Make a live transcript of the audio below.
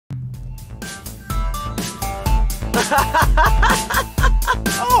Oh,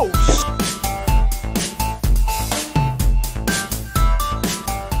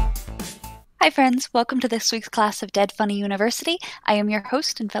 Hi friends, welcome to this week's class of Dead Funny University. I am your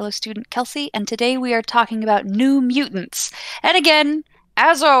host and fellow student Kelsey, and today we are talking about New Mutants. And again,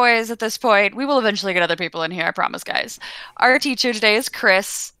 as always at this point, we will eventually get other people in here, I promise, guys. Our teacher today is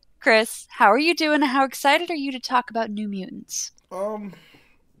Chris. Chris, how are you doing and how excited are you to talk about New Mutants? I'm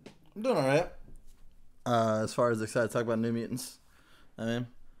doing all right. As far as excited to talk about New Mutants, I mean,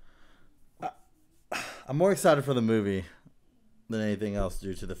 I'm more excited for the movie than anything else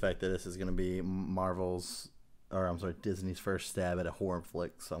due to the fact that this is going to be Disney's first stab at a horror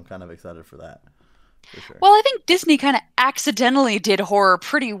flick. So I'm kind of excited for that. For sure. Well, I think Disney kind of accidentally did horror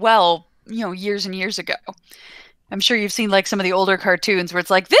pretty well, years and years ago. I'm sure you've seen like some of the older cartoons where it's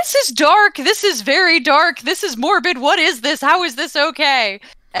like, this is dark, this is very dark, this is morbid, what is this? How is this okay?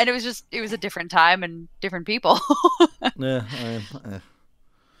 And it was a different time and different people. Yeah,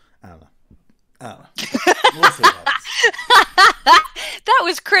 I don't know. We'll see how That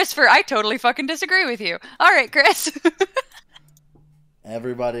was Chris for I totally fucking disagree with you. All right, Chris.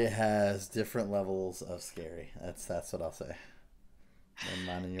 Everybody has different levels of scary. That's what I'll say. And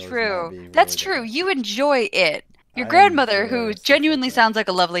mine and yours True. might be really That's true. different. You enjoy it. Your I grandmother, enjoy who stuff genuinely like that. sounds like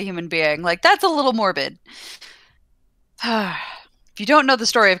a lovely human being, like that's a little morbid. If you don't know the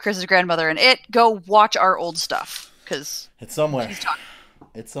story of Chris's grandmother and it, go watch our old stuff because It's somewhere. she's talking.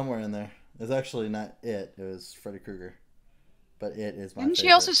 It's somewhere in there. It's actually not it. It was Freddy Krueger. But it is my Didn't she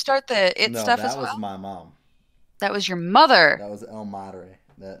favorite. also start the It No, stuff that as was well? my mom. That was your mother. That was El Madre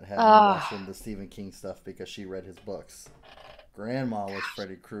that had me Ah. watching the Stephen King stuff because she read his books. Grandma was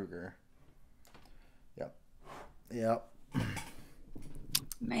Freddy Krueger. Yep.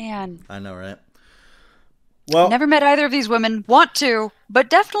 Man. I know, right? Well, Never met either of these women. Want to, but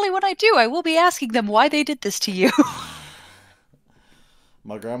definitely when I do, I will be asking them why they did this to you.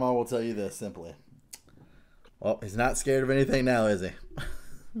 my grandma will tell you this simply. Well, he's not scared of anything now, is he?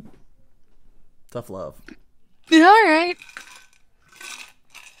 Tough love. All right.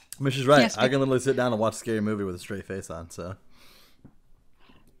 I mean, she's right. Yes, I can literally sit down and watch a scary movie with a straight face on, so.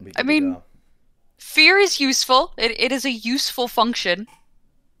 Be I good to mean, go. fear is useful. It is a useful function.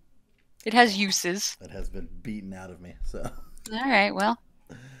 It has uses. It has been beaten out of me, so. All right, well.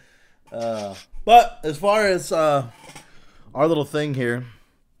 But as far as our little thing here,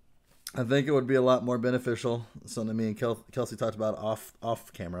 I think it would be a lot more beneficial, something me and Kelsey talked about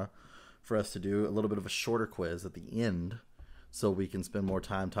off camera, for us to do a little bit of a shorter quiz at the end so we can spend more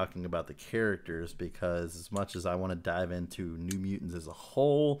time talking about the characters, because as much as I want to dive into New Mutants as a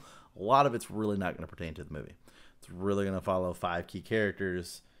whole, a lot of it's really not going to pertain to the movie. It's really going to follow 5 key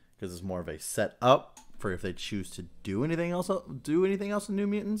characters because it's more of a setup for if they choose to do anything else in New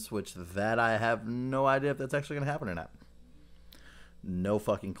Mutants, which that I have no idea if that's actually going to happen or not. No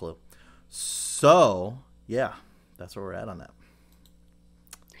fucking clue. So, yeah, that's where we're at on that.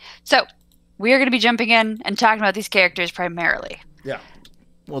 So, we are going to be jumping in and talking about these characters primarily. Yeah.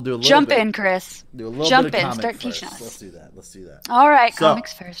 We'll do a little Jump bit. in, Chris. Do a little Jump bit of in. comic Start first. teaching us. Let's do that. All right, So-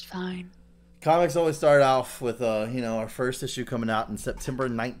 comics first. Fine. Comics always start off with our first issue coming out in September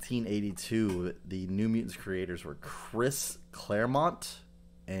 1982. The New Mutants creators were Chris Claremont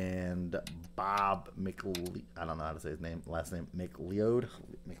and Bob I don't know how to say his last name, McLeod.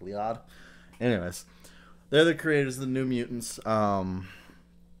 Anyways, they're the creators of the New Mutants. One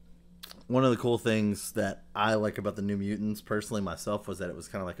of the cool things that I like about the New Mutants, personally myself, was that it was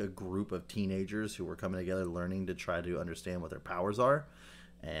kind of like a group of teenagers who were coming together learning to try to understand what their powers are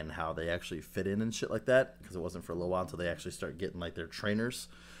and how they actually fit in and shit like that, because it wasn't for a little while until they actually start getting like their trainers,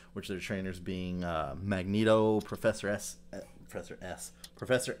 which their trainers being Magneto, Professor X,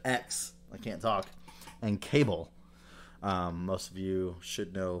 I can't talk, and Cable. Most of you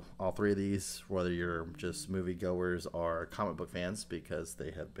should know all 3 of these, whether you're just moviegoers or comic book fans, because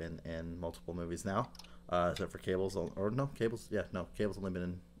they have been in multiple movies now, except for Cable's only been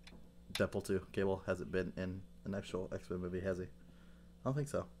in Deadpool 2. Cable hasn't been in an actual X-Men movie, has he? I don't think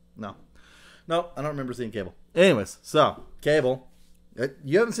so. No, I don't remember seeing Cable. Anyways, so Cable,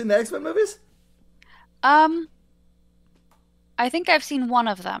 you haven't seen the X-Men movies? I think I've seen one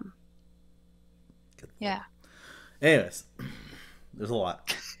of them. Yeah. Anyways, there's a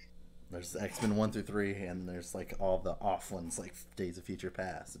lot. There's X-Men 1 through 3, and there's like all the off ones, like Days of Future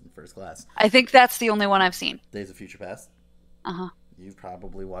Past and First Class. I think that's the only one I've seen. Days of Future Past. Uh-huh. You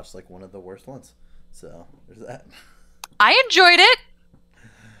probably watched like one of the worst ones. So there's that. I enjoyed it.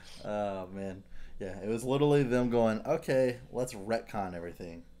 Oh man, yeah, it was literally them going, okay, let's retcon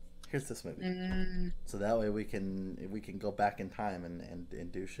everything. Here's this movie. Mm. So that way we can go back in time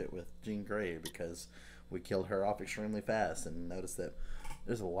and do shit with Jean Grey because we killed her off extremely fast and noticed that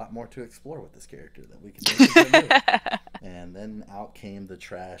there's a lot more to explore with this character that we can make into a movie. And then out came the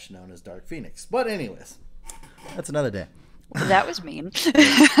trash known as Dark Phoenix. But anyways, that's another day. That was mean.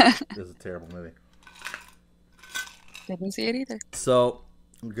 It was a terrible movie. Didn't see it either. So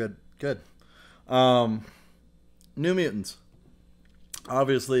good. New Mutants.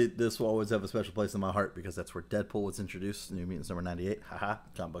 Obviously, this will always have a special place in my heart because that's where Deadpool was introduced. New Mutants number 98. Haha.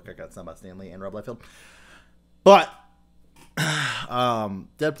 Comic book I got signed by Stan Lee and Rob Liefeld. But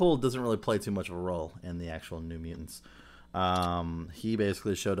Deadpool doesn't really play too much of a role in the actual New Mutants. He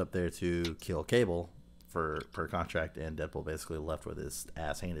basically showed up there to kill Cable per contract, and Deadpool basically left with his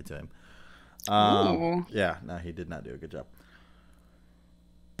ass handed to him. Yeah, no, he did not do a good job.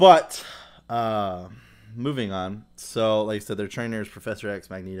 But moving on. So, like I said, their trainers, Professor X,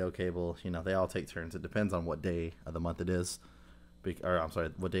 Magneto, Cable, they all take turns. It depends on what day of the month it is.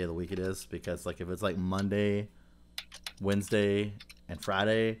 What day of the week it is. Because, if it's Monday, Wednesday, and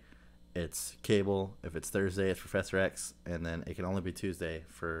Friday, it's Cable. If it's Thursday, it's Professor X. And then it can only be Tuesday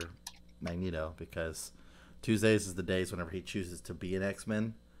for Magneto because Tuesdays is the days whenever he chooses to be an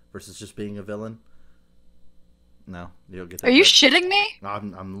X-Men versus just being a villain. No, you don't get that. Are you shitting me?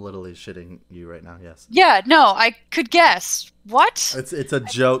 I'm literally shitting you right now. Yes. Yeah, no, I could guess. What? It's a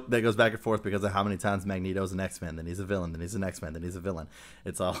joke that goes back and forth because of how many times Magneto's an X-Men, then he's a villain, then he's an X-Men, then he's a villain.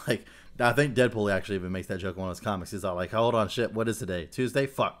 It's all I think Deadpool actually even makes that joke in one of his comics. He's all like, hold on, shit, what is today? Tuesday?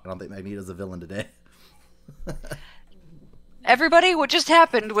 Fuck, I don't think Magneto's a villain today. Everybody, what just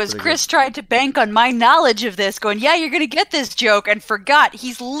happened was Chris tried to bank on my knowledge of this, going, yeah, you're going to get this joke, and forgot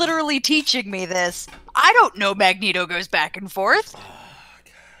he's literally teaching me this. I don't know Magneto goes back and forth. Oh,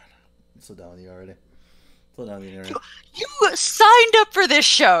 God. I'm so done with you already. So done with you already. You signed up for this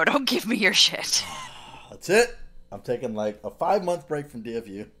show. Don't give me your shit. That's it. I'm taking a 5-month break from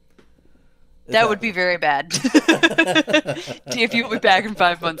DFU. That would be very bad. DFU will be back in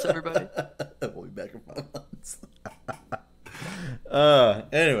 5 months, everybody. We'll be back in 5 months.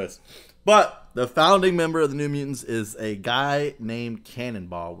 Anyways, but the founding member of the New Mutants is a guy named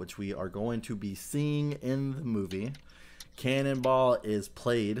Cannonball, which we are going to be seeing in the movie. Cannonball is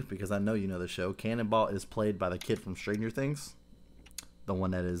played, because I know you know the show, Cannonball is played by the kid from Stranger Things. The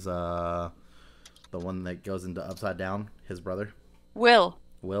one that is, the one that goes into Upside Down, his brother. Will?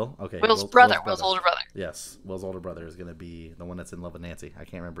 Okay. Will's brother. Will's older brother. Yes. Will's older brother is going to be the one that's in love with Nancy. I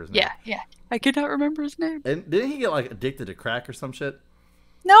can't remember his name. Yeah. I cannot remember his name. And didn't he get addicted to crack or some shit?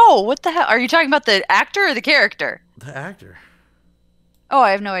 No, what the hell? Are you talking about the actor or the character? The actor. Oh, I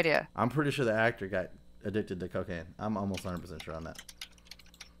have no idea. I'm pretty sure the actor got addicted to cocaine. I'm almost 100% sure on that.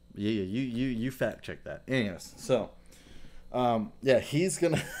 Yeah, you fact check that. Anyways, so, yeah, he's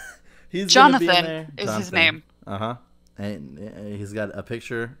gonna Jonathan gonna be in there. is his name. Uh-huh. And he's got a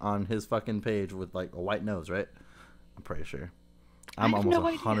picture on his fucking page with a white nose, right? I'm pretty sure. I'm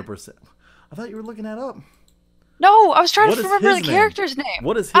almost 100%. I thought you were looking that up. No, I was trying to remember the character's name.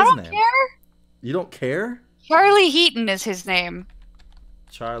 What is his name? I don't care. You don't care? Charlie Heaton is his name.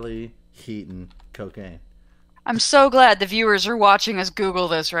 Charlie Heaton, cocaine. I'm so glad the viewers are watching us Google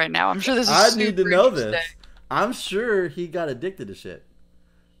this right now. I'm sure this is I need to know this. I'm sure he got addicted to shit.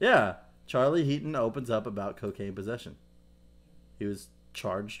 Yeah. Charlie Heaton opens up about cocaine possession. He was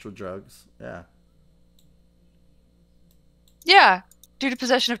charged with drugs. Yeah. Yeah, due to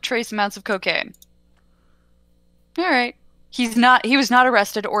possession of trace amounts of cocaine. All right. He was not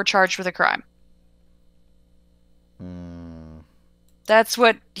arrested or charged with a crime. That's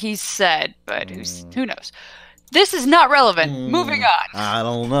what he said, but who knows? This is not relevant. Moving on. I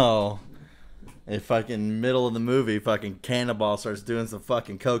don't know. If fucking middle of the movie, fucking Cannonball starts doing some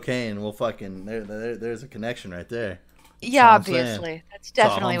fucking cocaine, we'll fucking there's a connection right there. Yeah, obviously. That's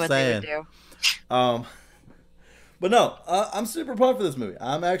definitely what they would do. But no, I'm super pumped for this movie.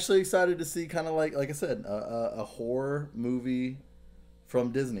 I'm actually excited to see kind of like I said, a horror movie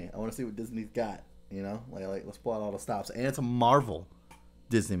from Disney. I want to see what Disney's got. You know, let's pull out all the stops. And it's a Marvel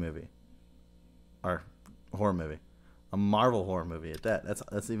Disney movie or horror movie. A Marvel horror movie at that.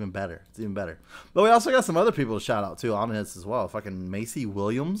 That's even better. It's even better. But we also got some other people to shout out to on this as well. Fucking Macy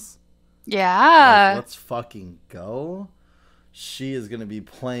Williams. Yeah. Let's fucking go. She is going to be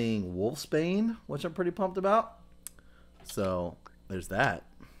playing Wolfsbane, which I'm pretty pumped about. So there's that.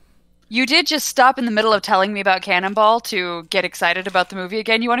 You did just stop in the middle of telling me about Cannonball to get excited about the movie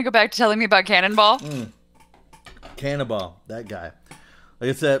again. You want to go back to telling me about Cannonball? Cannonball, that guy. Like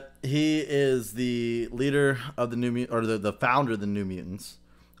I said, he is the leader of the New Mutants, or the founder of the New Mutants.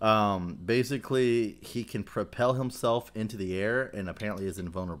 Basically, he can propel himself into the air and apparently is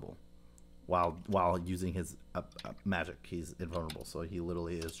invulnerable. while using his magic. He's invulnerable, so he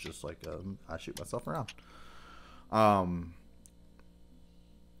literally is just like I shoot myself around.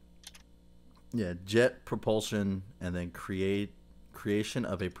 Yeah, jet propulsion, and then creation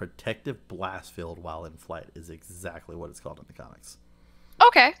of a protective blast field while in flight is exactly what it's called in the comics.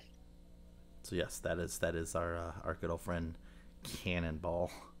 Okay. So yes, that is our good old friend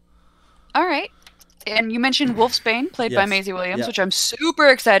Cannonball. All right. And you mentioned Wolfsbane, played by Yes. Maisie Williams, Yeah. which I'm super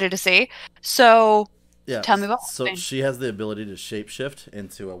excited to see. So Yeah. tell me about So Wolfsbane. she has the ability to shapeshift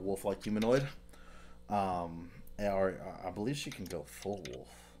into a wolf-like humanoid. Or I believe she can go full wolf.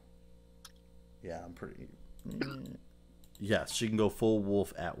 Yeah, I'm pretty. Yes, she can go full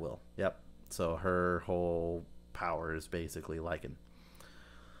wolf at will. Yep. So her whole power is basically Lycan,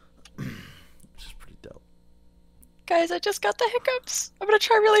 which is pretty dope. Guys, I just got the hiccups. I'm going to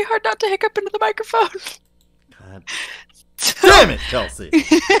try really hard not to hiccup into the microphone. God damn it, Kelsey!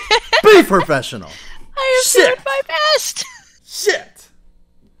 Be professional. I am Shit. doing my best. Shit.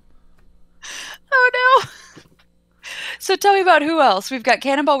 Oh no. So tell me about who else. We've got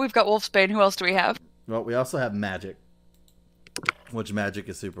Cannonball, we've got Wolfsbane. Who else do we have? Well, we also have Magic, which Magic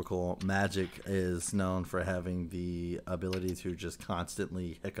is super cool. Magic is known for having the ability to just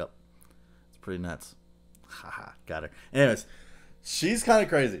constantly hiccup. It's pretty nuts. Haha, got her. Anyways, she's kind of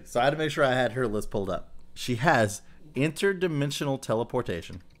crazy, so I had to make sure I had her list pulled up. She has interdimensional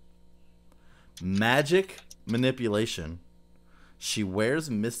teleportation, magic manipulation. She wears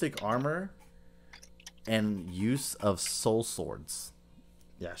mystic armor and use of soul swords.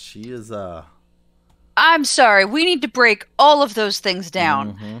 Yeah, she is I'm sorry, we need to break all of those things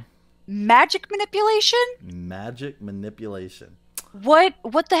down. mm-hmm. Magic manipulation? Magic manipulation. What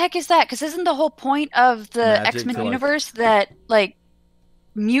the heck is that? Because isn't the whole point of the Magic X-Men to, like- universe that like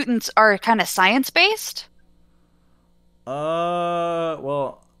mutants are kind of science-based?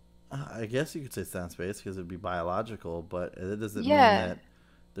 Well, I guess you could say science-based because it'd be biological, but it doesn't Yeah.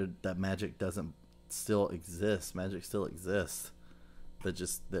 mean that magic doesn't still exist. Magic still exists, but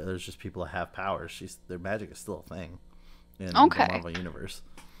there's just people that have powers. Their magic is still a thing in Okay. the Marvel universe.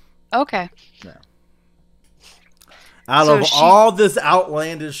 Okay. Yeah. Out of all this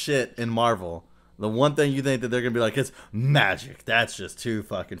outlandish shit in Marvel, the one thing you think that they're gonna be like, it's magic. That's just too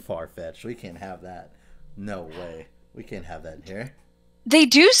fucking far-fetched. We can't have that. No way. We can't have that in here. They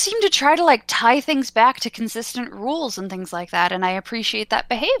do seem to try to like tie things back to consistent rules and things like that, and I appreciate that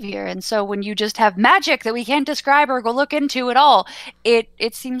behavior. And so when you just have magic that we can't describe or go look into at all, it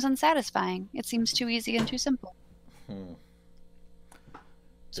seems unsatisfying. It seems too easy and too simple.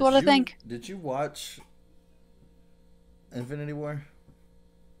 So what do I think? Did you watch Infinity War?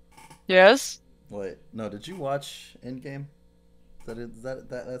 Yes. Wait, no. Did you watch Endgame?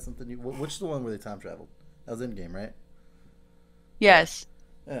 That's something you? Which is the one where they time traveled? That was Endgame, right? Yes.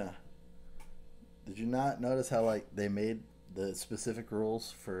 Yeah. Did you not notice how like they made the specific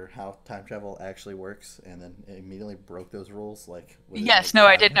rules for how time travel actually works, and then immediately broke those rules? Like within, Yes. like, No,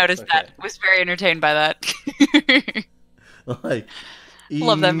 I 5 did minutes? notice that. Okay. Was very entertained by that. Like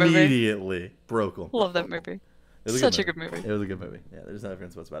Love that movie. immediately broke them. Love that movie. It was Such a good movie. It was a good movie. Yeah, there's no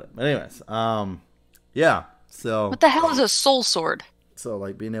difference about it. But anyways, yeah. So What the hell is a soul sword? So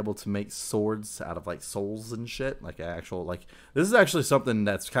like being able to make swords out of like souls and shit, like actual like this is actually something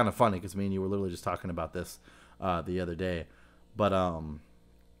that's kind of funny because me and you were literally just talking about this the other day. But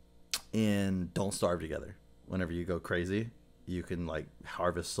in Don't Starve Together, whenever you go crazy, you can like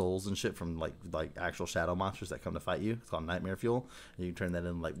harvest souls and shit from like actual shadow monsters that come to fight you. It's called Nightmare Fuel, and you can turn that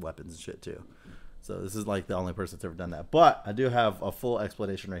into like weapons and shit too. So this is like the only person that's ever done that. But I do have a full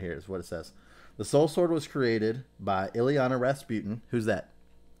explanation right here. Is what it says. The Soul Sword was created by Ilyana Rasputin. Who's that?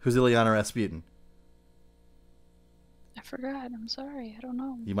 Who's Ilyana Rasputin? I forgot. I'm sorry. I don't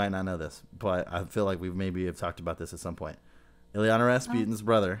know. You might not know this, but I feel like we maybe have talked about this at some point. Ilyana Rasputin's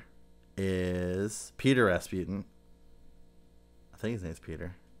brother is Peter Rasputin. I think his name's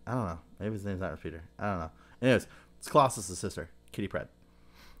Peter. I don't know. Maybe his name's not Peter. I don't know. Anyways, it's Colossus' sister, Kitty Pryde.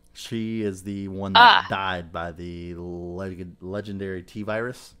 She is the one that died by the legendary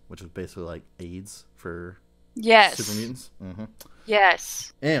T-virus, which was basically like AIDS for super mutants. Mm-hmm.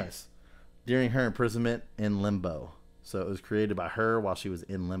 Yes. Anyways, during her imprisonment in Limbo, so it was created by her while she was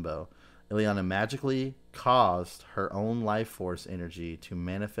in Limbo, Ilyana magically caused her own life force energy to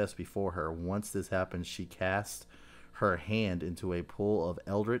manifest before her. Once this happened, she cast her hand into a pool of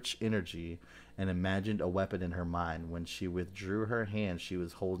eldritch energy and imagined a weapon in her mind. When she withdrew her hand, she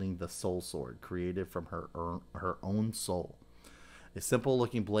was holding the soul sword created from her own soul. A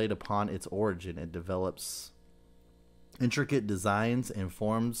simple-looking blade, upon its origin, it develops intricate designs and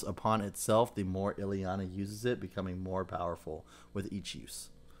forms upon itself. The more Ilyana uses it, becoming more powerful with each use.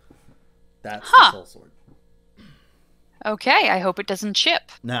 That's the Huh. soul sword. Okay, I hope it doesn't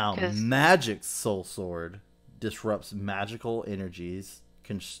chip. Now, Because, Magic's soul sword disrupts magical energies,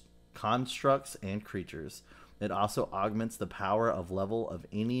 constructs, and creatures. It also augments the power of level of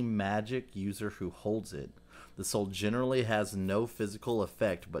any magic user who holds it. The soul generally has no physical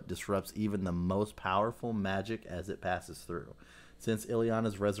effect, but disrupts even the most powerful magic as it passes through. Since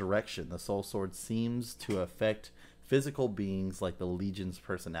Ileana's resurrection, the soul sword seems to affect physical beings like the Legion's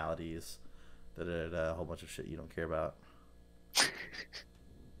personalities. A whole bunch of shit you don't care about.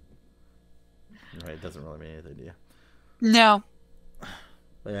 Right, it doesn't really mean anything to you. no.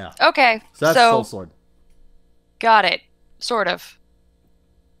 But yeah. Okay, So that's Soul Sword. got it. Sort of.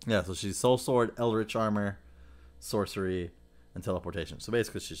 Yeah, so she's Soul Sword, Eldritch Armor, Sorcery, and Teleportation. So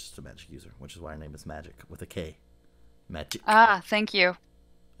basically she's just a magic user, which is why her name is Magic, with a K. Magic. Ah, thank you.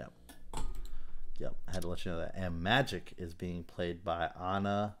 Yep. Yep, I had to let you know that. And Magic is being played by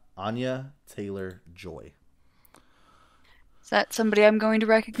Anya Taylor-Joy. Is that somebody I'm going to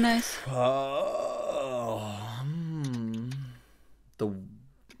recognize?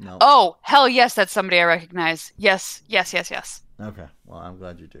 No. Oh, hell yes, that's somebody I recognize. Yes, yes, yes, yes. Okay, well, I'm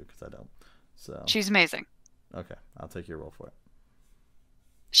glad you do, because I don't. So She's amazing. okay, I'll take your role for it.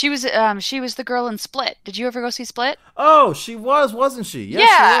 She was the girl in Split. Did you ever go see Split? Oh, she wasn't she? Yes,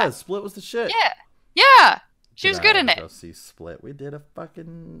 Yeah. she was. Split was the shit. Yeah. Yeah. She was Did good I in ever it. Go see Split. We did a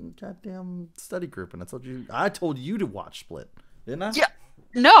fucking goddamn study group, and I told you to watch Split, didn't I? Yeah.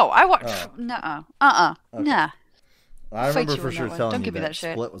 No, I watched. Oh. Nuh-uh. Okay. Nah. I remember Fight you for on sure that one. telling Don't you give me that that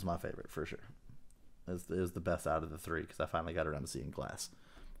shit. Split was my favorite for sure. It was the best out of the three because I finally got around to seeing Glass.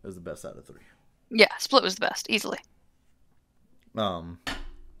 It was the best out of the three. Yeah, Split was the best, easily. Yeah.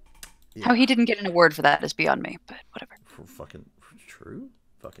 How he didn't get an award for that is beyond me, but whatever. For true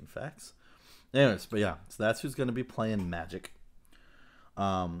fucking facts. Anyways, but yeah, so that's who's going to be playing Magic.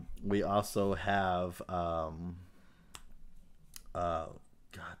 We also have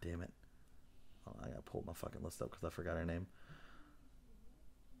god damn it. Oh, I gotta pull my fucking list up because I forgot her name.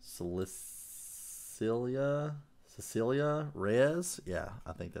 Cecilia Reyes. Yeah,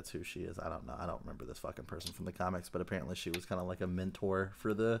 I think that's who she is. I don't know. I don't remember this fucking person from the comics, but apparently she was kind of like a mentor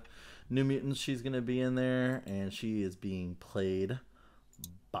for the New Mutants. She's gonna be in there, and she is being played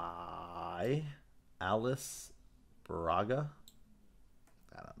by Alice Braga.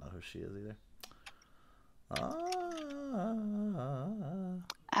 I don't know who she is either.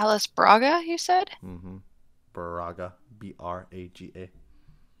 Alice Braga, you said? Mm-hmm. Braga. Braga.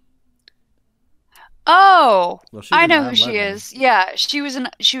 Oh, Well, she's I in know I'm who she Legend. is. Yeah, she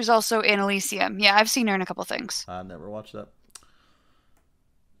was also in Elysium. Yeah, I've seen her in a couple things. I never watched that.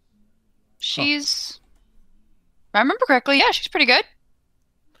 She's, if I remember correctly, yeah, she's pretty good.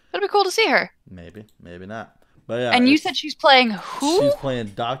 It'll be cool to see her. Maybe, maybe not. But yeah, And you said she's playing who? she's playing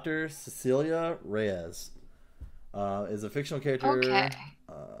Dr. Cecilia Reyes. Is a fictional character. Okay.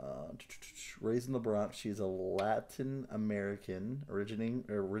 Raised in the Bronx, she's a Latin American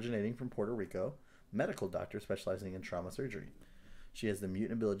originating from Puerto Rico, medical doctor specializing in trauma surgery. She has the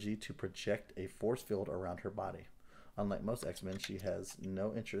mutant ability to project a force field around her body. Unlike most X-Men, she has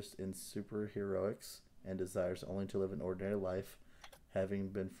no interest in superheroics and desires only to live an ordinary life, having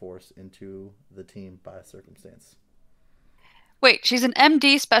been forced into the team by circumstance. Wait, she's an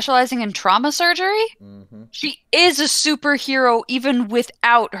MD specializing in trauma surgery? Mm-hmm. She is a superhero even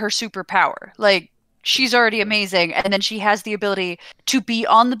without her superpower. Like, she's already amazing, and then she has the ability to be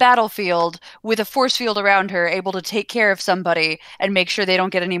on the battlefield with a force field around her, able to take care of somebody and make sure they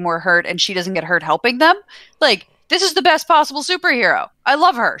don't get any more hurt and she doesn't get hurt helping them. Like, this is the best possible superhero. I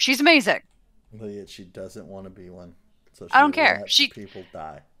love her. She's amazing. But yet she doesn't want to be one. So I don't care. lets people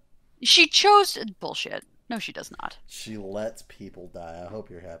die. She chose bullshit. No, she does not. She lets people die. I hope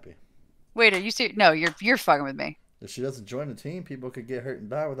you're happy. Wait, are you serious? No, you're fucking with me. If she doesn't join the team, people could get hurt and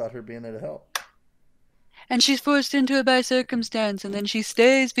die without her being there to help. And she's forced into it by circumstance, and then she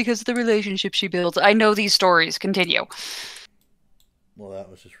stays because of the relationship she builds. I know these stories. Continue. Well, that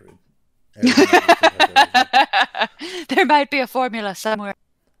was just rude. There might be a formula somewhere.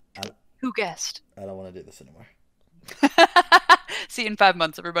 Who guessed? I don't want to do this anymore. See you in 5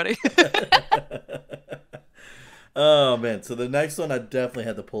 months, everybody. Oh, man. So the next one I definitely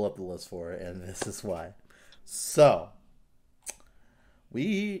had to pull up the list for, and this is why. So,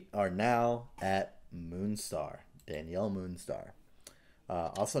 we are now at Moonstar. Danielle Moonstar.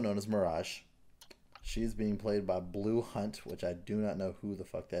 Also known as Mirage. She's being played by Blue Hunt, which I do not know who the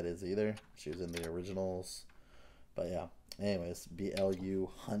fuck that is either. She was in the originals. But yeah. Anyways, BLU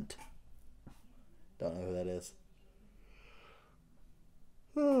Hunt. Don't know who that is.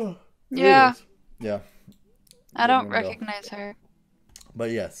 Yeah. Yeah. I don't recognize her.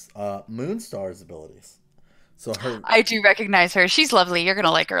 But yes, Moonstar's abilities. So her I do recognize her. She's lovely. You're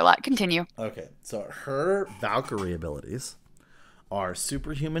gonna like her a lot. Continue. okay, so her Valkyrie abilities are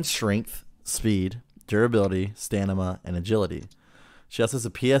superhuman strength, speed, durability, stamina, and agility. She also has a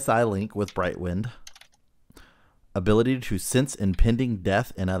PSI link with Brightwind, ability to sense impending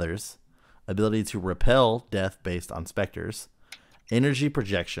death in others, ability to repel death based on specters, energy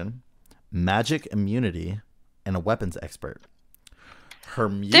projection, magic immunity, and a weapons expert. Her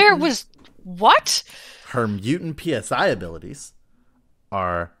There mutant was what? her mutant PSI abilities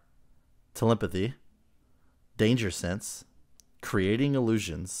are telepathy, danger sense, creating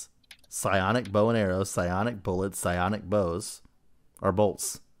illusions, psionic bow and arrows, psionic bullets, psionic bows or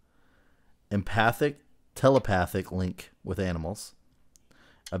bolts, empathic, telepathic link with animals,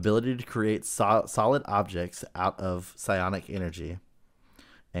 ability to create solid objects out of psionic energy,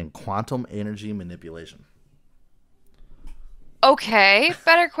 and quantum energy manipulation. Okay,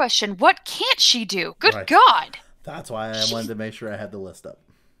 better question. What can't she do? Good Right. God. That's why I wanted to make sure I had the list up.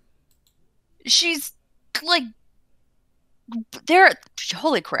 She's like there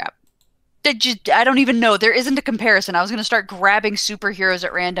holy crap. I don't even know. There isn't a comparison. I was going to start grabbing superheroes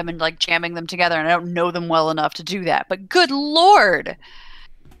at random and like jamming them together, and I don't know them well enough to do that. But good Lord.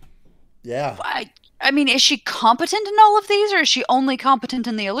 Yeah. I mean, is she competent in all of these, or is she only competent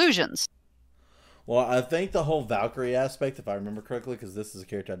in the illusions? Well, I think the whole Valkyrie aspect, if I remember correctly, because this is a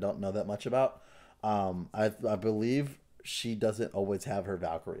character I don't know that much about, I believe she doesn't always have her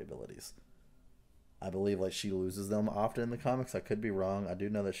Valkyrie abilities. I believe like she loses them often in the comics. I could be wrong. I do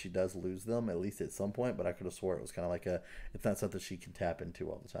know that she does lose them at least at some point, but I could have swore it was kind of like a. It's not something she can tap into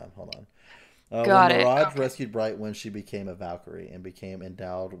all the time. Hold on. When Got it. Mirage Okay. rescued Brightwind, she became a Valkyrie and became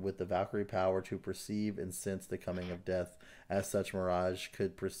endowed with the Valkyrie power to perceive and sense the coming of death. As such, Mirage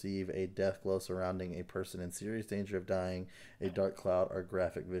could perceive a death glow surrounding a person in serious danger of dying, a dark cloud or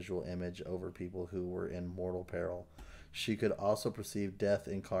graphic visual image over people who were in mortal peril. She could also perceive death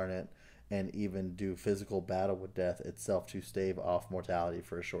incarnate and even do physical battle with death itself to stave off mortality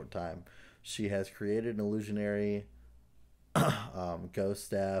for a short time. She has created an illusionary ghost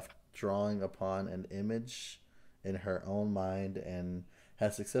staff drawing upon an image in her own mind and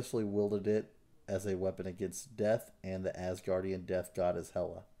has successfully wielded it as a weapon against death and the Asgardian death goddess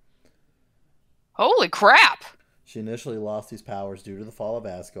Hela. Holy crap. She initially lost these powers due to the fall of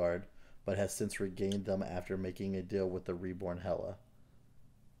Asgard, but has since regained them after making a deal with the reborn Hela.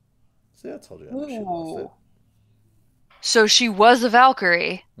 See, I told you I knew she lost it. Ooh. So she was a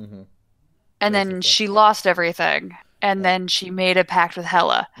Valkyrie, Mm-hmm. and then Basically. she lost everything, and Yep. then she made a pact with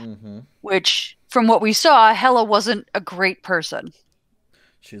Hela, Mm-hmm. which, from what we saw, Hela wasn't a great person.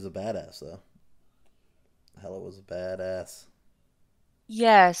 She was a badass, though. Hela was a badass.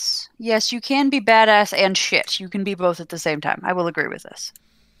 Yes, yes, you can be badass and shit. You can be both at the same time. I will agree with this.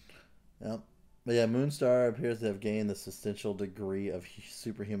 Yep. But yeah, Moonstar appears to have gained the substantial degree of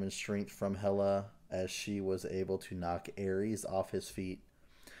superhuman strength from Hela, as she was able to knock Ares off his feet.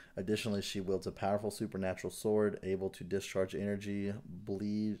 Additionally, she wields a powerful supernatural sword, able to discharge energy,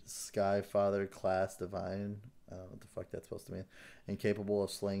 bleed Skyfather class divine. I don't know what the fuck that's supposed to mean. And capable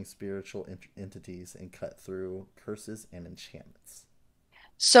of slaying spiritual entities and cut through curses and enchantments.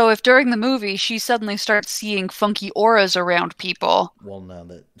 So if during the movie she suddenly starts seeing funky auras around people, Well, now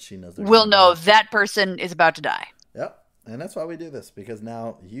that she knows they're we'll going to know die. that person is about to die. Yep. And that's why we do this, because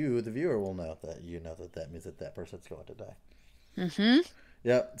now you, the viewer, will know that you know that that means that that person's going to die. Mm-hmm.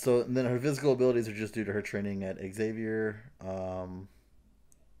 Yeah. So then her physical abilities are just due to her training at Xavier.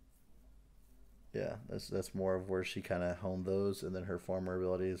 Yeah, that's more of where she kind of honed those, and then her former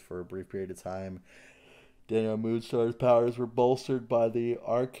abilities for a brief period of time. Daniel Moonstar's powers were bolstered by the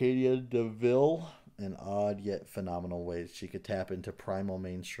Arcadia Deville. In odd yet phenomenal ways, she could tap into primal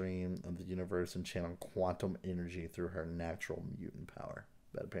mainstream of the universe and channel quantum energy through her natural mutant power.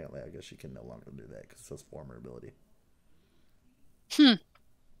 But apparently, I guess she can no longer do that because it says former ability. Hmm.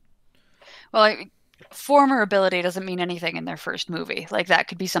 Well, former ability doesn't mean anything in their first movie. Like that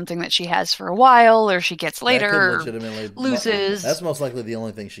could be something that she has for a while, or she gets That later, could or legitimately. That's loses. most likely the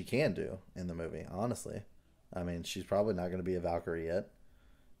only thing she can do in the movie, honestly. I mean, she's probably not going to be a Valkyrie yet,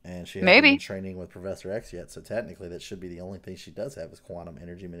 and she hasn't been Maybe, training with Professor X yet. So technically, that should be the only thing she does have is quantum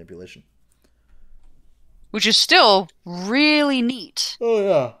energy manipulation. which is still really neat. Oh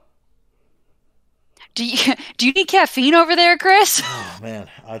yeah. Do you do you need caffeine over there, Chris? Oh man,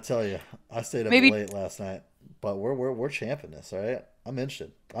 I tell you, I stayed up Maybe. late last night, but we're champing this. All right, I'm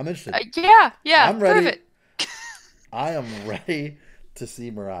interested. I'm interested. Yeah, yeah. I'm Prove ready. it. I am ready to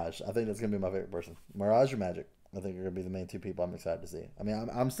see Mirage. I think that's gonna be my favorite person. Mirage or Magic. I think are gonna be the main two people I'm excited to see. I mean,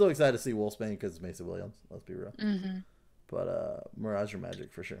 I'm still excited to see Wolfsbane because it's Mason Williams. Let's be real. Hmm. But Mirage or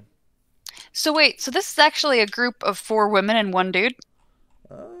Magic for sure. So wait, so this is actually a group of 4 women and 1 dude?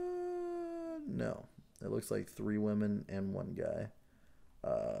 No. It looks like 3 women and 1 guy.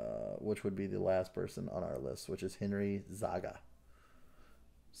 Which would be the last person on our list, which is Henry Zaga.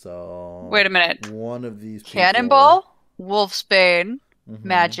 So Wait a minute. one of these people. Cannonball, Wolfsbane, Mm-hmm.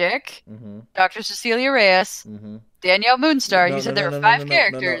 Magic, Mm-hmm. Dr. Cecilia Reyes, Mm-hmm. Danielle Moonstar. No, You no, said no, there were no, no, five no, no, no,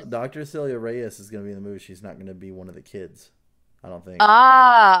 no. characters. Dr. Celia Reyes is going to be in the movie. She's not going to be one of the kids. I don't think.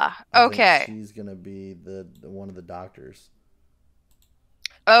 Ah, I think okay. she's going to be the one of the doctors.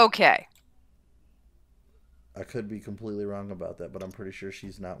 Okay. I could be completely wrong about that, but I'm pretty sure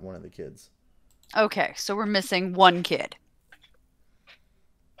she's not one of the kids. Okay, so we're missing 1 kid.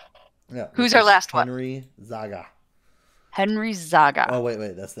 Yeah, Who's which our is last one? Henry Zaga. Henry Zaga. Oh wait,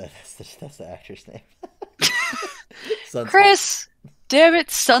 that's the actor's name. Sunspot. Chris! Damn it,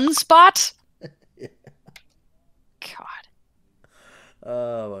 Sunspot? Yeah. God.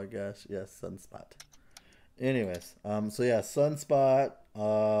 Oh my gosh, yes, Sunspot. Anyways, so yeah, Sunspot.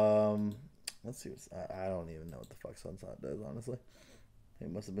 Let's see. I don't even know what the fuck Sunspot does, honestly. It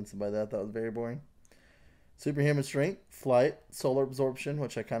must have been somebody that I thought was very boring. Superhuman strength, flight, solar absorption,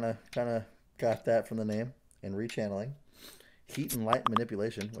 which I kind of got that from the name, and rechanneling. Heat and light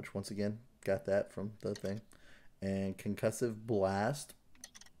manipulation, which once again got that from the thing, and concussive blast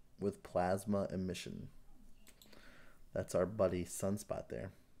with plasma emission. That's our buddy Sunspot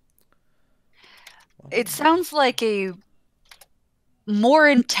there. It sounds like a more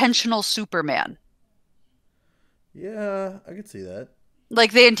intentional Superman. Yeah, I could see that.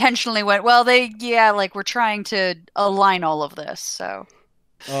 Like they intentionally went, well, like we're trying to align all of this, so.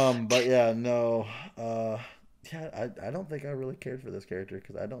 But yeah, no. Yeah, I don't think I really cared for this character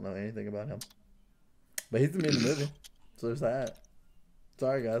because I don't know anything about him. But he's gonna be in the movie, so there's that.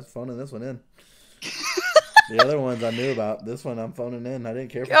 Sorry guys, phoning this one in. The other ones I knew about. This one I'm phoning in. I didn't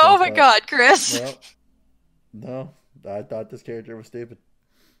care for. Oh my God, Chris. Well, no, I thought this character was stupid.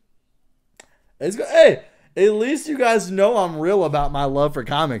 Hey, at least you guys know I'm real about my love for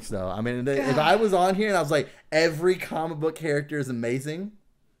comics, though. I mean, if I was on here and I was like, every comic book character is amazing,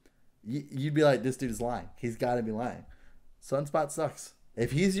 you'd be like, this dude is lying. He's got to be lying. Sunspot sucks.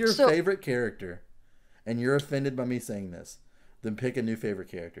 If he's your favorite character and you're offended by me saying this, then pick a new favorite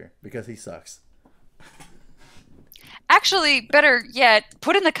character because he sucks. Actually, better yet,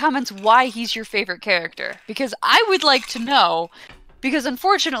 put in the comments why he's your favorite character. Because I would like to know. Because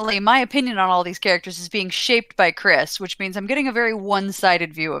unfortunately, my opinion on all these characters is being shaped by Chris, which means I'm getting a very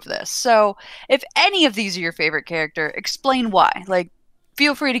one-sided view of this. So, if any of these are your favorite character, explain why. Like,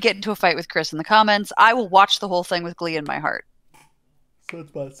 feel free to get into a fight with Chris in the comments. I will watch the whole thing with glee in my heart.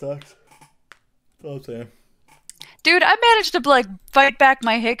 Sunspot sucks. That's all I'm saying. Dude, I managed to like fight back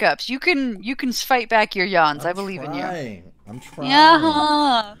my hiccups. You can fight back your yawns. I believe in you. I'm trying.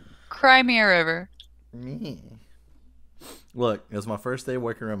 Yeah. Cry me a river. Me. Look, it was my first day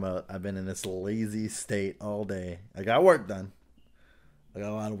working remote. I've been in this lazy state all day. I got work done. I got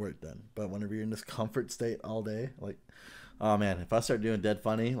a lot of work done. But whenever you're in this comfort state all day, like, oh man, if I start doing Dead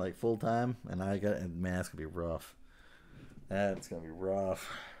Funny like full time, man, that's gonna be rough. That's gonna be rough.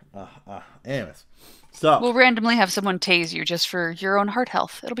 Anyways, so we'll randomly have someone tase you just for your own heart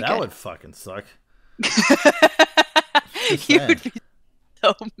health. It'll be that good. would fucking suck. You would be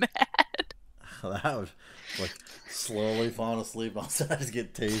so mad. That would like slowly falling asleep. Also, I just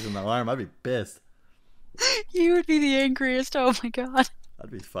get tased in the arm. I'd be pissed. You would be the angriest. Oh my God.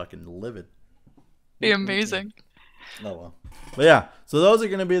 I'd be fucking livid. Be amazing. Oh well. But yeah, so those are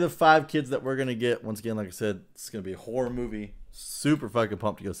gonna be the 5 kids that we're gonna get. Once again, like I said, it's gonna be a horror movie. Super fucking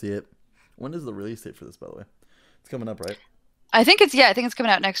pumped to go see it. When is the release date for this, by the way? It's coming up, right? I think it's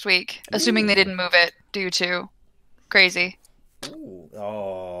coming out next week, assuming they didn't move it due to crazy. Ooh.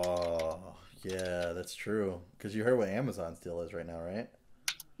 Oh, yeah, that's true. Because you heard what Amazon's deal is right now, right?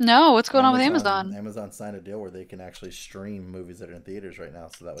 No, what's going on with Amazon? Amazon signed a deal where they can actually stream movies that are in theaters right now,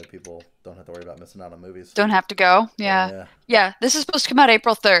 so that way people don't have to worry about missing out on movies. Don't have to go. Yeah. This is supposed to come out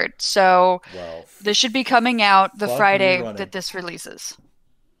April 3rd, so this should be coming out the Friday that this releases.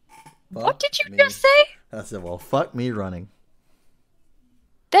 What did you just say? I said, well, fuck me running.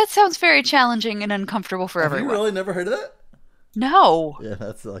 That sounds very challenging and uncomfortable for everyone. Have you really never heard of that? No. Yeah,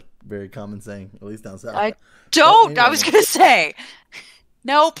 that's like very common saying, at least down south. I don't. I was gonna say.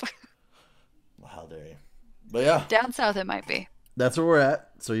 Nope. Well, how dare you? But yeah. Down south it might be. That's where we're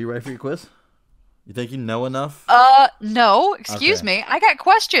at. So you ready for your quiz? You think you know enough? No. Excuse me. I got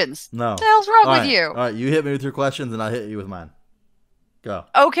questions. No. What the hell's wrong with you? All right, you hit me with your questions and I'll hit you with mine. Go.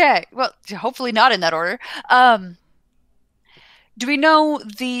 Okay. Well, hopefully not in that order. Do we know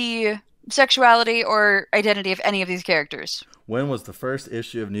the sexuality or identity of any of these characters. When was the first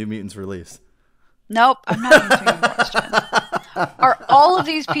issue of New Mutants released? Nope, I'm not answering your question. Are all of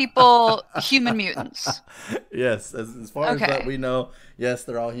these people human mutants? Yes, as far as that Okay. we know, yes,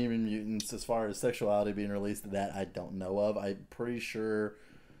 they're all human mutants. As far as sexuality being released, that I don't know of. I'm pretty sure.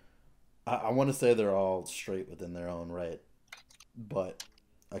 I want to say they're all straight within their own right, but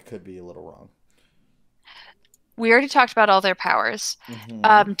I could be a little wrong. We already talked about all their powers.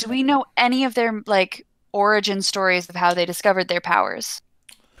 Hmm. Do we know any of their like origin stories of how they discovered their powers?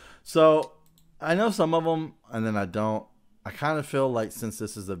 So I know some of them, and then I don't. I kind of feel like since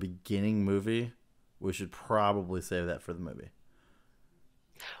this is a beginning movie, we should probably save that for the movie.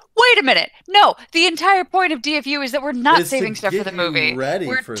 Wait a minute. No, the entire point of DFU is that we're not Is to saving stuff for get the you movie. ready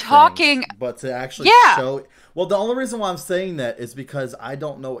We're for things, talking, but to actually yeah. show. Well, the only reason why I'm saying that is because I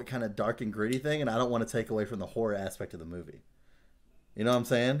don't know what kind of dark and gritty thing, and I don't want to take away from the horror aspect of the movie. You know what I'm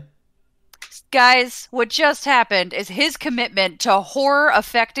saying? Guys, what just happened is his commitment to horror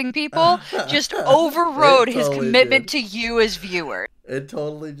affecting people just overrode It his totally commitment did. to you as viewers. It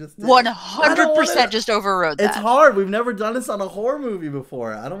totally just did. I don't want 100% to. just overrode It's that. hard. We've never done this on a horror movie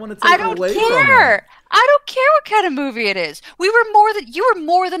before. I don't want to I take it don't away from it. care. I don't care what kind of movie it is. You were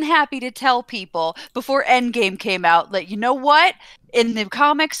more than happy to tell people before Endgame came out that you know what? In the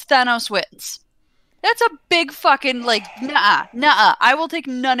comics, Thanos wins. That's a big fucking like nah, nah. I will take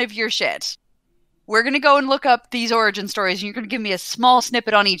none of your shit. We're gonna go and look up these origin stories, and you're gonna give me a small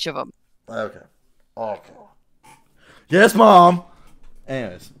snippet on each of them. Okay. Okay. Yes, Mom.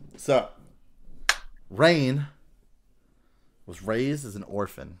 Anyways, so Rain was raised as an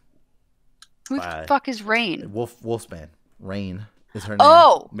orphan Who the by fuck is Rain? Wolfsbane. Rain is her name.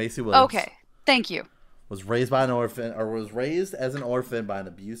 Oh, Macy Williams okay. Thank you. was raised by an orphan, or was raised as an orphan by an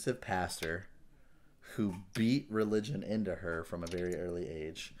abusive pastor who beat religion into her from a very early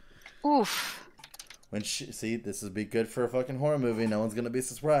age. Oof. When she see this would be good for a fucking horror movie, no one's gonna be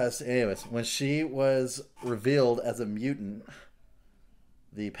surprised. Anyways, when she was revealed as a mutant,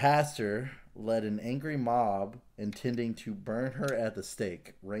 the pastor led an angry mob intending to burn her at the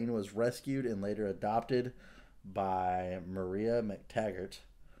stake. Rain was rescued and later adopted by Maria McTaggart.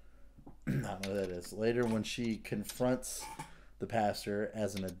 I don't know who that is. Later, when she confronts the pastor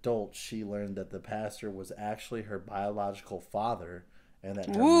as an adult, she learned that the pastor was actually her biological father and that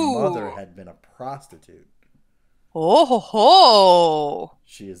her mother Ooh. had been a prostitute. Oh ho ho.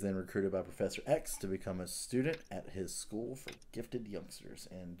 She is then recruited by Professor X to become a student at his school for gifted youngsters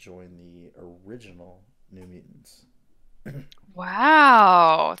and join the original New Mutants.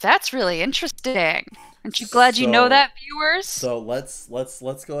 Wow, that's really interesting. Aren't you glad you know So that, viewers? so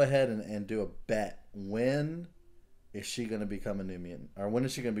let's go ahead and do a bet. When is she going to become a New Mutant, or when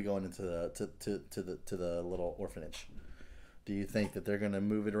is she going to be going into the to the little orphanage? Do you think that they're going to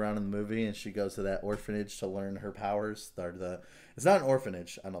move it around in the movie and she goes to that orphanage to learn her powers? Or it's not an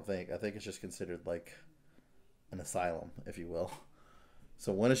orphanage, I don't think. I think it's just considered like an asylum, if you will.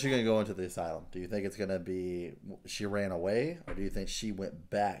 So when is she going to go into the asylum? Do you think it's going to be she ran away, or do you think she went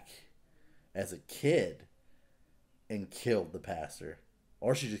back as a kid and killed the pastor,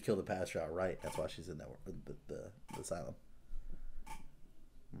 or she just killed the pastor outright? That's why she's in the asylum.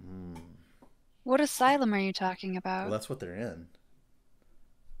 Mm. What asylum are you talking Well, about? that's what they're in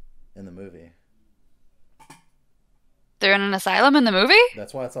the movie. They're in an asylum in the movie?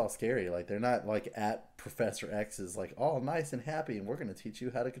 That's why it's all scary. Like they're not like at Professor X's like all nice and happy, and we're going to teach you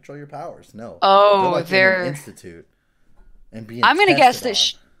how to control your powers. No, they're Oh, like in an they're. institute and being I'm gonna guess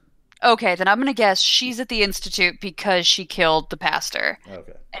tested that. on. Okay, then I'm gonna guess she's at the institute because she killed the pastor,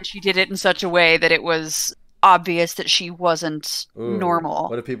 Okay. and she did it in such a way that it was obvious that she wasn't Ooh, normal.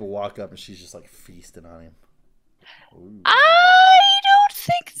 what if people walk up and she's just like feasting on him? Ooh. I don't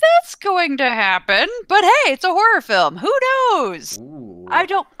think that's going to happen, but hey, it's a horror film. Who knows? Ooh.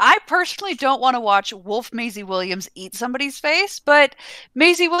 I personally don't want to watch Wolf Maisie Williams eat somebody's face, but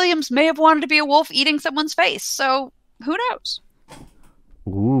Maisie Williams may have wanted to be a wolf eating someone's face, so who knows?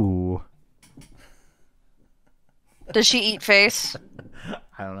 Ooh. Does she eat face?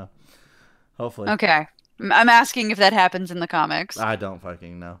 I don't know. Hopefully. Okay. I'm asking if that happens in the comics. I don't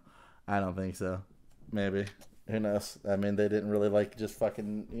fucking know. I don't think so. Maybe. Who knows? I mean, they didn't really like just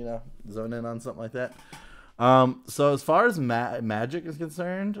fucking, zone in on something like that. So as far as magic is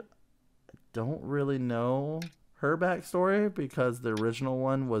concerned, I don't really know her backstory because the original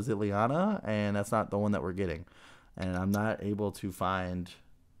one was Ileana, and that's not the one that we're getting. And I'm not able to find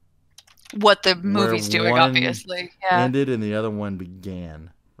What the where movie's doing, one obviously. Yeah. ended and the other one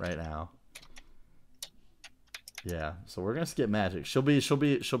began right now. Yeah, so we're gonna skip magic. She'll be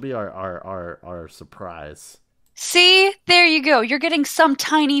our surprise. See, there you go. You're getting some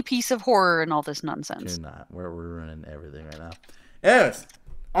tiny piece of horror in all this You're nonsense. not. We're ruining everything right now. Anyways,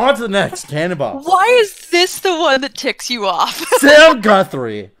 on to the next Cannonball. Why is this the one that ticks you off? Sam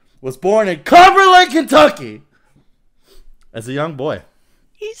Guthrie was born in Cumberland, Kentucky as a young boy.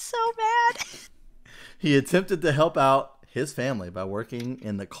 He's so mad. He attempted to help out his family by working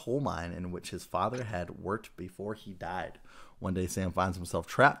in the coal mine in which his father had worked before he died. One day, Sam finds himself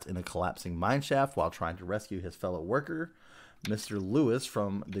trapped in a collapsing mine shaft while trying to rescue his fellow worker, Mr. Lewis,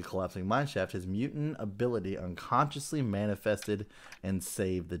 from the collapsing mine shaft. His mutant ability unconsciously manifested and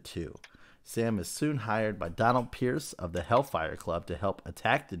saved the two. Sam is soon hired by Donald Pierce of the Hellfire Club to help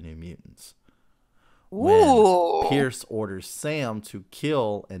attack the New Mutants. When Ooh. Pierce orders Sam to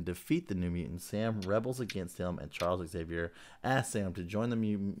kill and defeat the New Mutants, Sam rebels against him, and Charles Xavier asks Sam to join the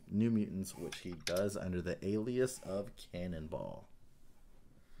New Mutants, which he does under the alias of Cannonball.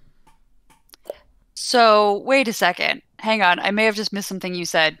 So, wait a second. Hang on. I may have just missed something you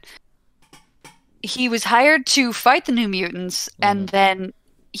said. He was hired to fight the New Mutants, and then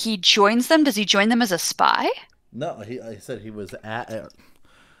he joins them. Does he join them as a spy? No, I said he was at.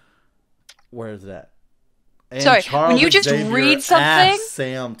 Where is that? And Sorry, Charles when you just Xavier read something. asked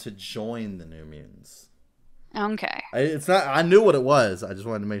Sam to join the New Mutants. Okay. It's not. I knew what it was. I just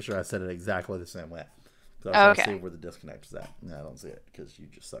wanted to make sure I said it exactly the same way. So I was trying to see where the disconnect is at. No, I don't see it because you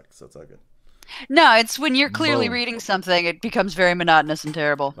just suck. So it's all good. No, it's when you're clearly Boom. reading something, it becomes very monotonous and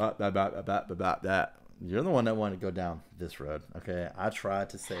terrible. About that. You're the one that wanted to go down this road. Okay, I tried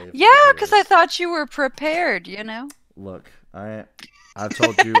to save. Yeah, because I thought you were prepared, you know? Look, I've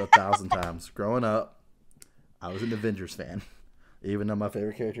told you 1,000 times. Growing up, I was an Avengers fan, even though my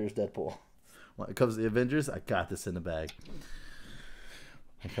favorite character is Deadpool. When it comes to the Avengers, I got this in the bag.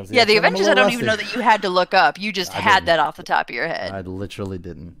 Yeah, the Avengers, I don't even know that you had to look up. You just had didn't. that off the top of your head. I literally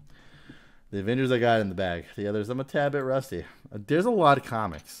didn't. The Avengers I got in the bag. The others, I'm a tad bit rusty. There's a lot of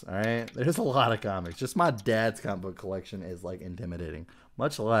comics, all right? There's a lot of comics. Just my dad's comic book collection is, like, intimidating.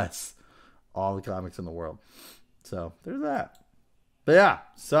 Much less all the comics in the world. So, there's that. But yeah,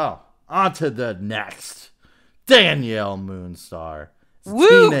 so, on to the next. Danielle Moonstar.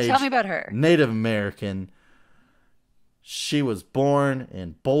 Woo! Tell me about her. Native American. She was born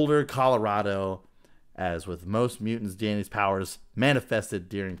in Boulder, Colorado. As with most mutants, Danny's powers manifested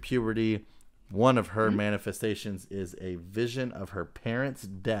during puberty. One of her manifestations is a vision of her parents'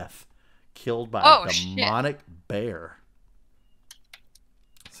 death, killed by a demonic bear.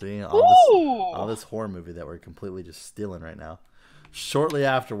 See, all this horror movie that we're completely just stealing right now. Shortly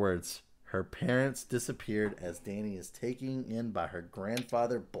afterwards, her parents disappeared as Danny is taken in by her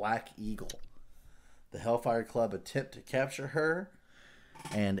grandfather, Black Eagle. The Hellfire Club attempt to capture her,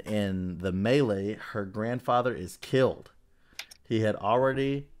 and in the melee, her grandfather is killed. He had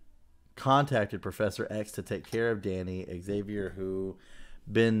already contacted Professor X to take care of Danny. Xavier, who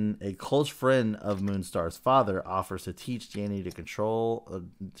been a close friend of Moonstar's father, offers to teach Danny to control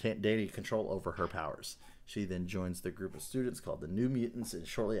over her powers. She then joins the group of students called the New Mutants, and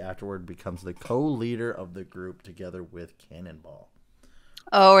shortly afterward becomes the co-leader of the group together with Cannonball.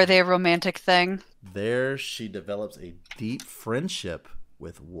 Oh, are they a romantic thing? There, she develops a deep friendship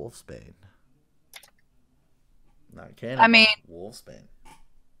with Wolfsbane. Not Cannonball. I mean, Wolfsbane.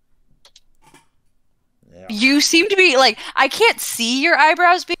 Yeah. You seem to be like, I can't see your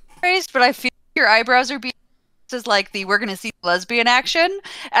eyebrows being raised, but I feel your eyebrows are being raised as like we're going to see lesbian action.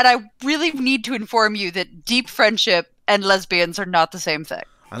 And I really need to inform you that deep friendship and lesbians are not the same thing.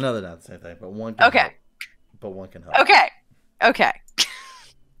 I know they're not the same thing, but one can help. But one can help. Okay.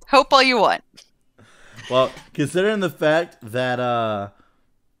 Hope all you want. Well, considering the fact that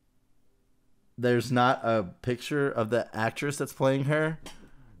there's not a picture of the actress that's playing her,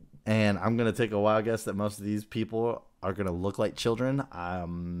 and I'm going to take a wild guess that most of these people are going to look like children,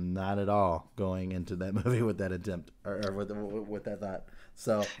 I'm not at all going into that movie with that attempt, or with that thought.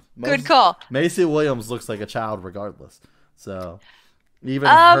 So, good call. Macy Williams looks like a child regardless. So, even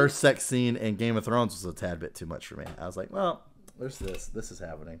her sex scene in Game of Thrones was a tad bit too much for me. I was like, well, there's this. This is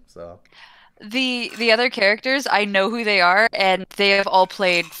happening. So, the other characters, I know who they are, and they have all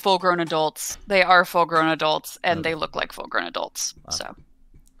played full-grown adults. They are full-grown adults, and they look like full-grown adults. Wow. So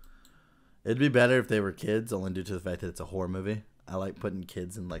it'd be better if they were kids, only due to the fact that it's a horror movie. I like putting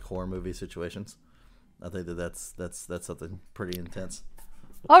kids in like horror movie situations. I think that's something pretty intense.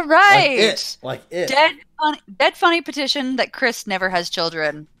 All right, like it. Dead funny petition that Chris never has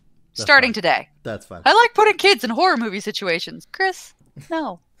children. That's starting fine. Today. That's fine. I like putting kids in horror movie situations. Chris,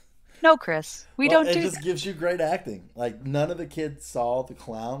 no. No, Chris. We don't do that. It just gives you great acting. Like, none of the kids saw the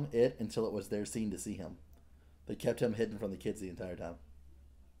clown, until it was their scene to see him. They kept him hidden from the kids the entire time.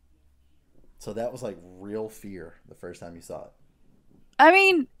 So that was like real fear the first time you saw it. I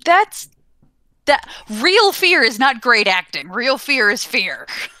mean, that real fear is not great acting. Real fear is fear.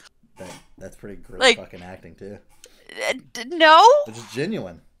 That's pretty great Like, fucking acting too. no? It's just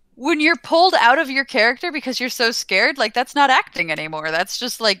genuine. When you're pulled out of your character because you're so scared, like that's not acting anymore. That's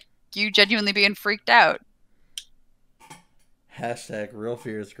just like you genuinely being freaked out. Hashtag real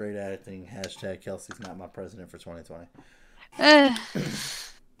fear is great acting. Hashtag Kelsey's not my president for 2020. Eh,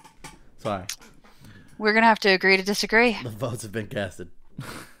 Sorry. we're gonna have to agree to disagree. The votes have been casted.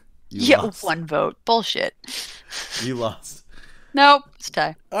 You Yeah, lost. one vote. Bullshit. You lost. Nope, it's a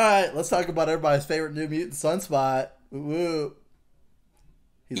tie. All right, let's talk about everybody's favorite New Mutant, Sunspot. Woo woo.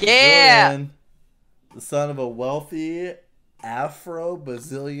 He's a Yeah. Brazilian, the son of a wealthy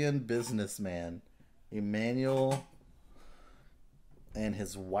Afro-Brazilian businessman, Emmanuel, and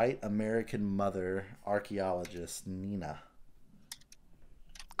his white American mother, archaeologist Nina.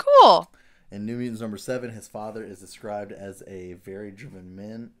 Cool. In New Mutants number 7, his father is described as a very driven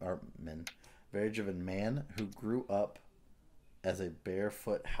man who grew up as a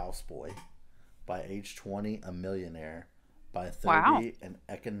barefoot houseboy. By age 20, a millionaire. By 30, Wow. an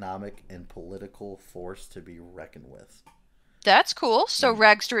economic and political force to be reckoned with. That's cool. So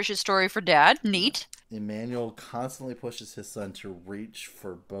rags to riches story for dad. Neat. Emmanuel constantly pushes his son to reach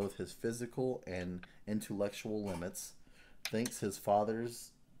for both his physical and intellectual limits. Thanks to his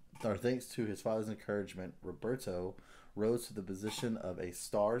father's encouragement, Roberto rose to the position of a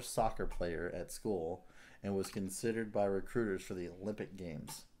star soccer player at school and was considered by recruiters for the Olympic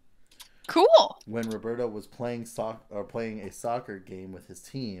Games. Cool. When Roberto was playing a soccer game with his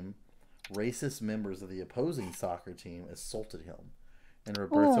team, racist members of the opposing soccer team assaulted him, and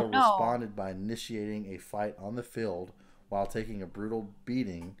Roberto Oh, no. responded by initiating a fight on the field while taking a brutal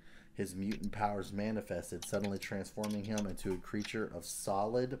beating. His mutant powers manifested, suddenly transforming him into a creature of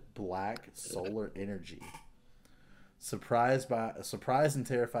solid black solar energy. Surprised and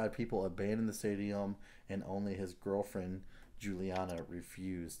terrified people abandoned the stadium, and only his girlfriend Juliana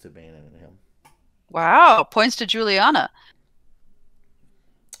refused to abandon him. Wow. Points to Juliana.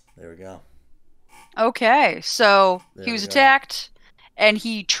 There we go. Okay. So There he we was go. attacked and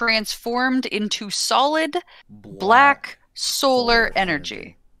he transformed into solid black solar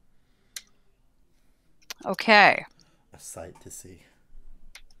energy. Okay. A sight to see.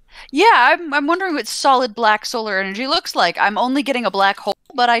 Yeah, I'm wondering what solid black solar energy looks like. I'm only getting a black hole,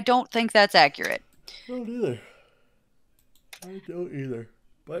 but I don't think that's accurate. I don't either.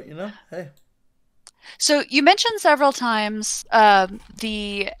 But hey. So you mentioned several times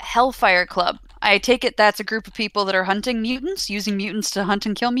the Hellfire Club. I take it that's a group of people that are hunting mutants, using mutants to hunt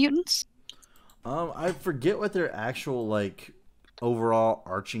and kill mutants? I forget what their actual overall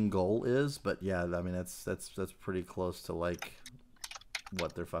arching goal is, but yeah, I mean that's pretty close to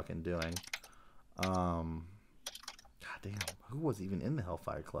what they're fucking doing. God damn, who was even in the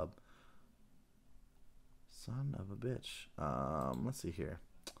Hellfire Club? Son of a bitch. Let's see here.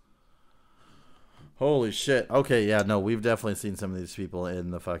 Holy shit. Okay, yeah, no, we've definitely seen some of these people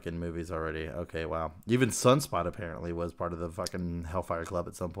in the fucking movies already. Okay, wow. Even Sunspot apparently was part of the fucking Hellfire Club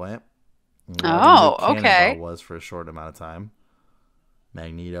at some point. Oh, Cannonball okay. was for a short amount of time.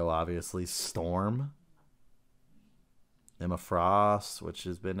 Magneto, obviously. Storm. Emma Frost, which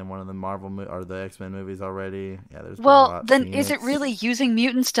has been in one of the or the X-Men movies already. Yeah, there's been a Well, lot. then Phoenix. is it really using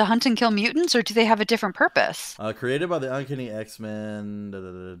mutants to hunt and kill mutants, or do they have a different purpose? Created by the Uncanny X-Men. Da,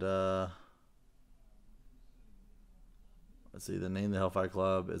 da, da, da. Let's see. The name of the Hellfire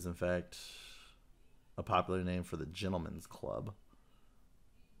Club is, in fact, a popular name for the Gentleman's Club.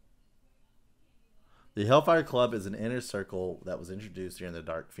 The Hellfire Club is an inner circle that was introduced during the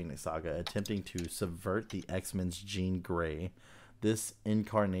Dark Phoenix saga, attempting to subvert the X-Men's Jean Grey. This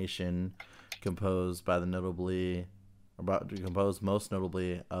incarnation, composed most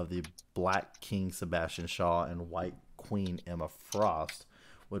notably of the Black King Sebastian Shaw and White Queen Emma Frost,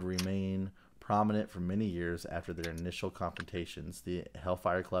 would remain prominent for many years after their initial confrontations. The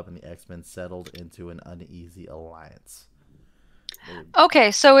Hellfire Club and the X-Men settled into an uneasy alliance.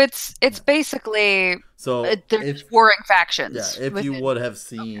 Okay, so it's basically there's warring factions. Yeah, if you would have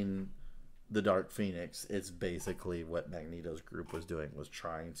seen the Dark Phoenix, it's basically what Magneto's group was doing, was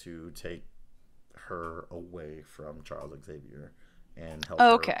trying to take her away from Charles Xavier and help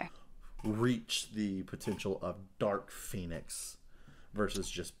her reach the potential of Dark Phoenix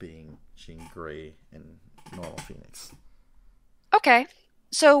versus just being Jean Grey and normal Phoenix. Okay,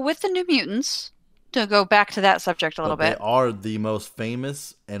 so with the New Mutants, to go back to that subject a little bit, they are the most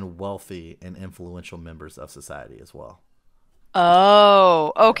famous and wealthy and influential members of society as well.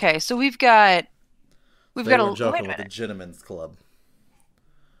 Oh, okay. So we've got They were joking with the Gentlemen's Club.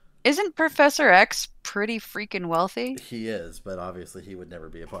 Isn't Professor X pretty freaking wealthy? He is, but obviously he would never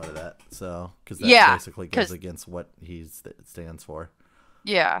be a part of that. So, because that Yeah, basically goes because against what he stands for.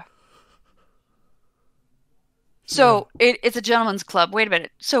 yeah. Yeah. So it's a gentleman's club. Wait a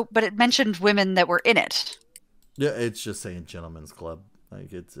minute. So, but it mentioned women that were in it. Yeah, it's just saying gentlemen's club.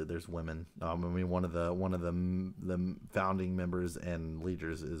 Like it's there's women. I mean, one of the founding members and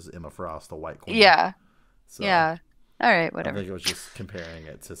leaders is Emma Frost, the White Queen. Yeah, So yeah. All right, I whatever. think it was just comparing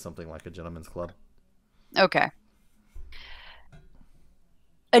it to something like a gentleman's club. Okay.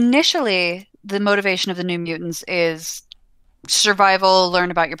 Initially, the motivation of the New Mutants is survival,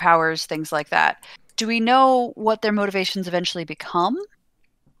 learn about your powers, things like that. Do we know what their motivations eventually become?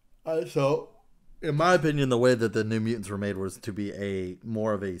 So, in my opinion, the way that the New Mutants were made was to be a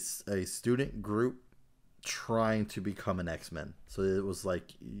more of a student group trying to become an X-Men. So it was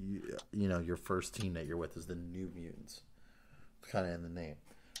like your first team that you're with is the New Mutants, kind of in the name.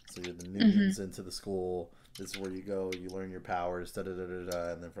 So you're the New Hmm. Mutants into the school. This is where you go. You learn your powers, da da da da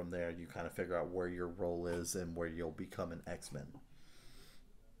da, and then from there you kind of figure out where your role is and where you'll become an X-Men.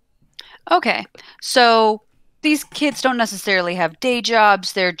 Okay. So these kids don't necessarily have day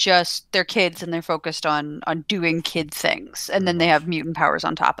jobs. They're kids and they're focused on doing kid things. And Pretty then they have much. mutant powers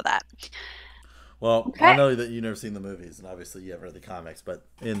on top of that. Well, I Okay. know that you've never seen the movies, and obviously you have read the comics, but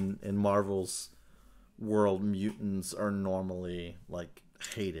in Marvel's world, mutants are normally like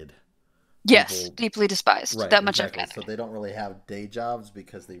hated. Yes, People, deeply despised. right? That much I've Exactly. So gathered. they don't really have day jobs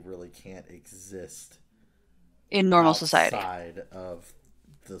because they really can't exist In normal society. outside of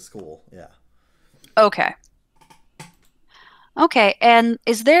the school. Yeah. Okay. Okay. And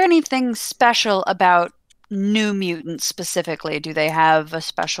is there anything special about New Mutants specifically? Do they have a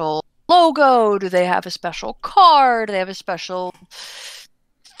special logo? Do they have a special car? Do they have a special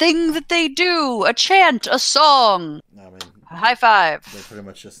thing that they do? A chant, a song, I mean, a high they're five. pretty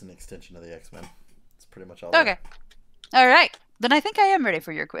much just an extension of the X-Men. It's pretty much all they are. Okay. All right. Then I think I am ready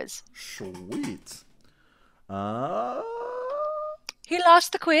for your quiz. Sweet. Uh, He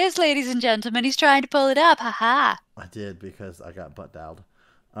lost the quiz, ladies and gentlemen. He's trying to pull it up. Ha I did because I got butt dialed.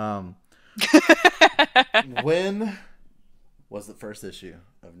 Um, ha. when was the first issue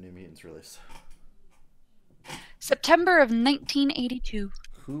of New Mutants released? September of 1982.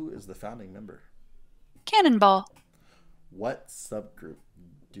 Who is the founding member? Cannonball. What subgroup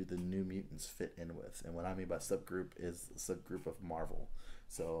do the New Mutants fit in with? And what I mean by subgroup is a subgroup of Marvel.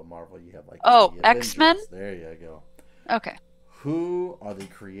 So Marvel, you have like Oh, the X-Men? Avengers. There you go. Okay. Who are the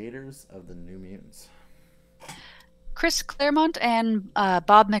creators of the New Mutants? Chris Claremont and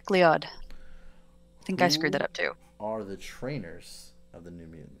Bob McLeod. I think I screwed that Who up too. are the trainers of the New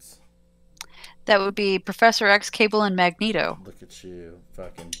Mutants? That would be Professor X, Cable, and Magneto. Look at you,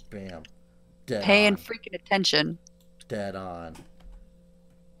 fucking bam, dead Paying on, freaking attention. dead on.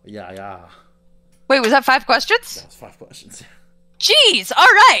 Yeah, yeah. Wait, was that 5 questions? That was 5 questions. Jeez! All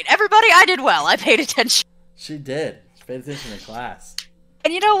right, everybody, I did well. I paid attention. She did. She paid attention in class.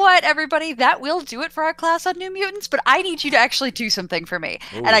 And you know what, everybody? That will do it for our class on New Mutants, but I need you to actually do something for me.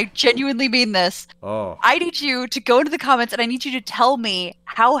 And Ooh. I genuinely mean this. Oh. I need you to go into the comments and I need you to tell me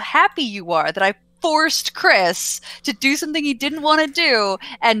how happy you are that I forced Chris to do something he didn't want to do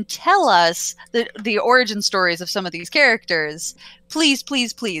and tell us the origin stories of some of these characters. Please,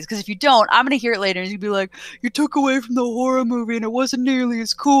 please, please. Because if you don't, I'm going to hear it later and you'll be like, you took away from the horror movie and it wasn't nearly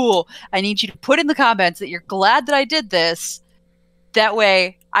as cool. I need you to put in the comments that you're glad that I did this. That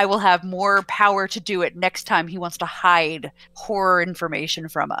way, I will have more power to do it next time he wants to hide horror information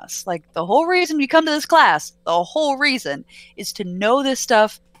from us. Like, the whole reason we come to this class, the whole reason, is to know this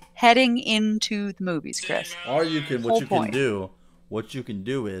stuff heading into the movies, Chris. Or you can, Whole point. what you can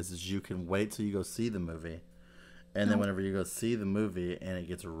do is you can wait till you go see the movie, and then whenever you go see the movie and it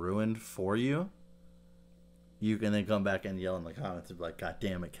gets ruined for you, you can then come back and yell in the comments and be like, "God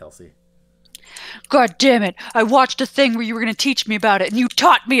damn it, Kelsey." God damn it! I watched a thing where you were going to teach me about it, and you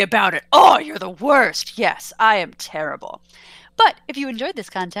taught me about it. Oh, you're the worst. Yes, I am terrible. But if you enjoyed this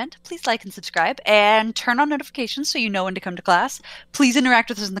content, please like and subscribe and turn on notifications so you know when to come to class. Please interact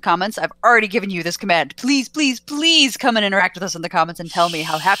with us in the comments. I've already given you this command. Please, please, please come and interact with us in the comments and tell me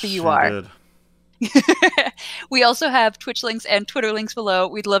how happy you She are. did. We also have Twitch links and Twitter links below.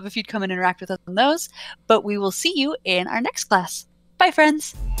 We'd love if you'd come and interact with us on those. But we will see you in our next class. Bye,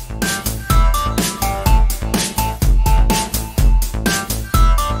 friends.